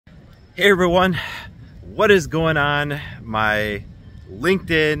Hey everyone, what is going on, my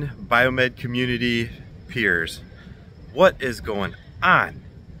LinkedIn Biomed community peers? What is going on?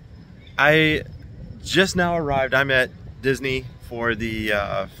 I just now arrived. I'm at Disney for the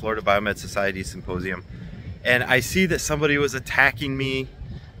Florida Biomed Society Symposium, and I see that somebody was attacking me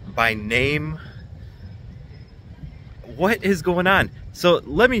by name. What is going on? So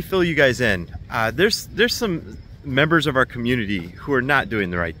let me fill you guys in. There's some members of our community who are not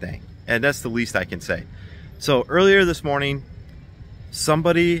doing the right thing. And that's the least I can say. So earlier this morning,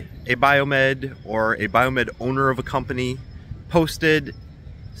 somebody, a Biomed or a Biomed owner of a company, posted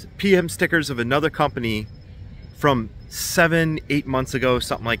PM stickers of another company from 7-8 months ago,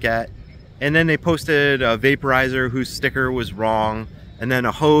 something like that. And then they posted a vaporizer whose sticker was wrong, and then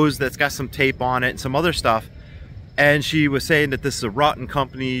a hose that's got some tape on it and some other stuff. And she was saying that this is a rotten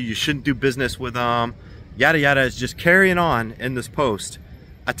company, you shouldn't do business with them, yada yada. Is just carrying on in this post,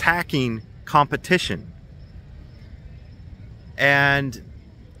 attacking competition. And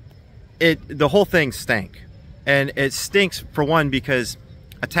the whole thing stank. And it stinks, for one, because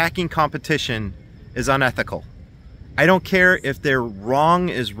attacking competition is unethical. I don't care if they're wrong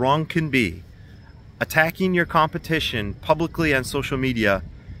as wrong can be. Attacking your competition publicly on social media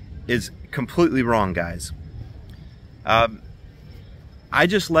is completely wrong, guys. I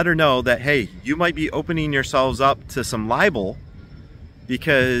just let her know that, hey, you might be opening yourselves up to some libel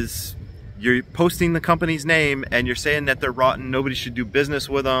because you're posting the company's name and you're saying that they're rotten, nobody should do business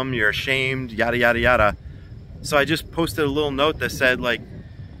with them, you're ashamed, yada yada yada. So I just posted a little note that said, like,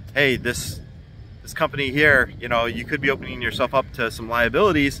 hey, this company here, you know, you could be opening yourself up to some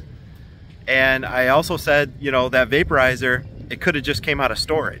liabilities. And I also said, you know, that vaporizer, it could have just came out of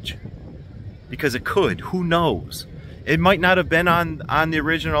storage, because it could, who knows. It might not have been on the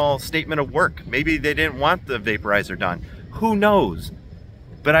original statement of work. Maybe they didn't want the vaporizer done, who knows.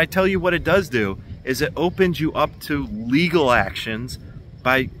 But I tell you what it does do is it opens you up to legal actions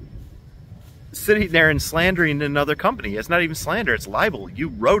by sitting there and slandering another company. It's not even slander, it's libel. You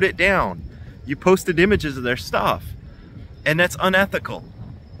wrote it down. You posted images of their stuff. And that's unethical.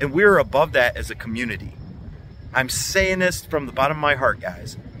 And we're above that as a community. I'm saying this from the bottom of my heart,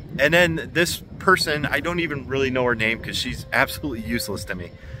 guys. And then this person, I don't even really know her name because she's absolutely useless to me.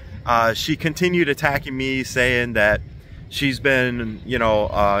 She continued attacking me, saying that she's been, you know,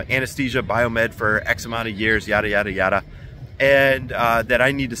 anesthesia biomed for X amount of years, yada, yada, yada. And that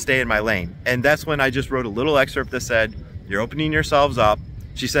I need to stay in my lane. And that's when I just wrote a little excerpt that said, you're opening yourselves up.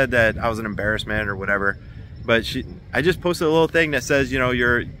 She said that I was an embarrassment or whatever. But I just posted a little thing that says, you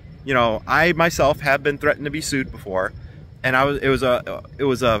know, I myself have been threatened to be sued before. And it was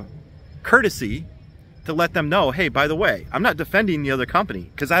a courtesy to let them know, hey, by the way, I'm not defending the other company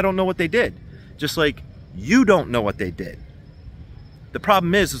because I don't know what they did. Just like you don't know what they did. The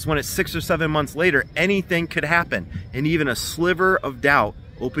problem is when it's 6 or 7 months later, anything could happen. And even a sliver of doubt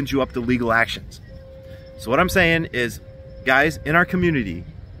opens you up to legal actions. So what I'm saying is, guys, in our community,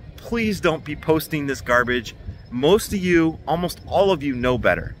 please don't be posting this garbage. Most of you, almost all of you know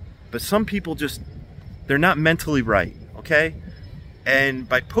better. But some people just, they're not mentally right, okay? And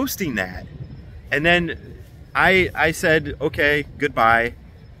by posting that, and then I said, okay, goodbye.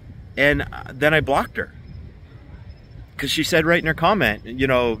 And then I blocked her. Because she said right in her comment, you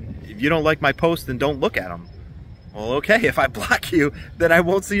know, if you don't like my post, then don't look at them. Well, okay, if I block you, then I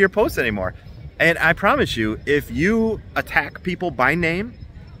won't see your posts anymore. And I promise you, if you attack people by name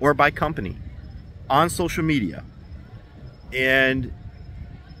or by company on social media, and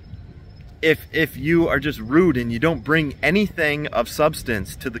if you are just rude and you don't bring anything of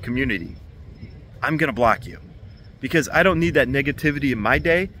substance to the community, I'm gonna block you. Because I don't need that negativity in my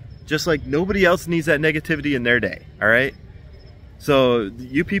day, just like nobody else needs that negativity in their day, all right? So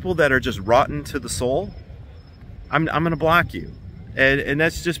you people that are just rotten to the soul, I'm gonna block you. And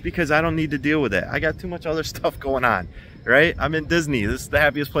that's just because I don't need to deal with it. I got too much other stuff going on, right? I'm in Disney, this is the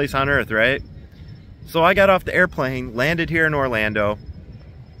happiest place on earth, right? So I got off the airplane, landed here in Orlando,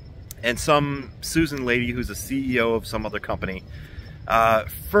 and some Susan lady who's a CEO of some other company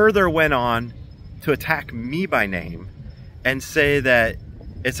further went on to attack me by name and say that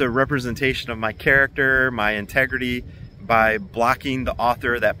it's a representation of my character, my integrity, by blocking the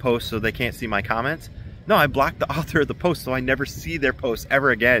author of that post so they can't see my comments. No, I blocked the author of the post so I never see their posts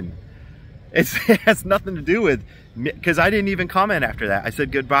ever again. It has nothing to do with, because I didn't even comment after that. I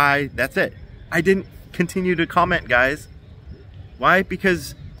said goodbye, that's it. I didn't continue to comment, guys. Why?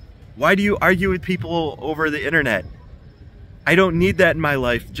 Because why do you argue with people over the internet? I don't need that in my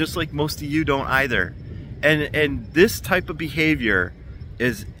life, just like most of you don't either. And this type of behavior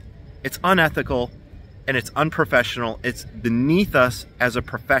it's unethical and it's unprofessional. It's beneath us as a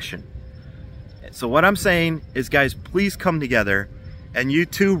profession. So what I'm saying is, guys, please come together. And you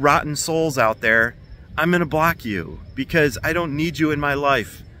two rotten souls out there, I'm gonna block you because I don't need you in my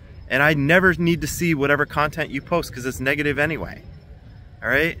life. And I never need to see whatever content you post because it's negative anyway. All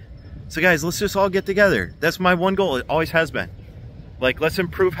right? So guys, let's just all get together. That's my one goal. It always has been. Like, let's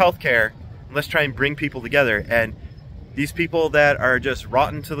improve healthcare. And let's try and bring people together. And these people that are just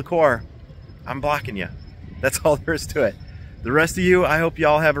rotten to the core, I'm blocking you. That's all there is to it. The rest of you, I hope you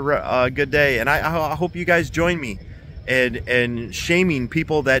all have a good day. And I hope you guys join me in shaming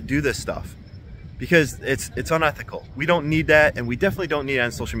people that do this stuff. Because it's unethical. We don't need that, and we definitely don't need it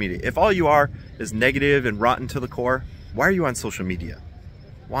on social media. If all you are is negative and rotten to the core, why are you on social media?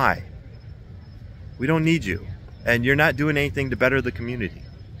 Why? We don't need you. And you're not doing anything to better the community.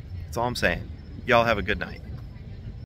 That's all I'm saying. Y'all have a good night.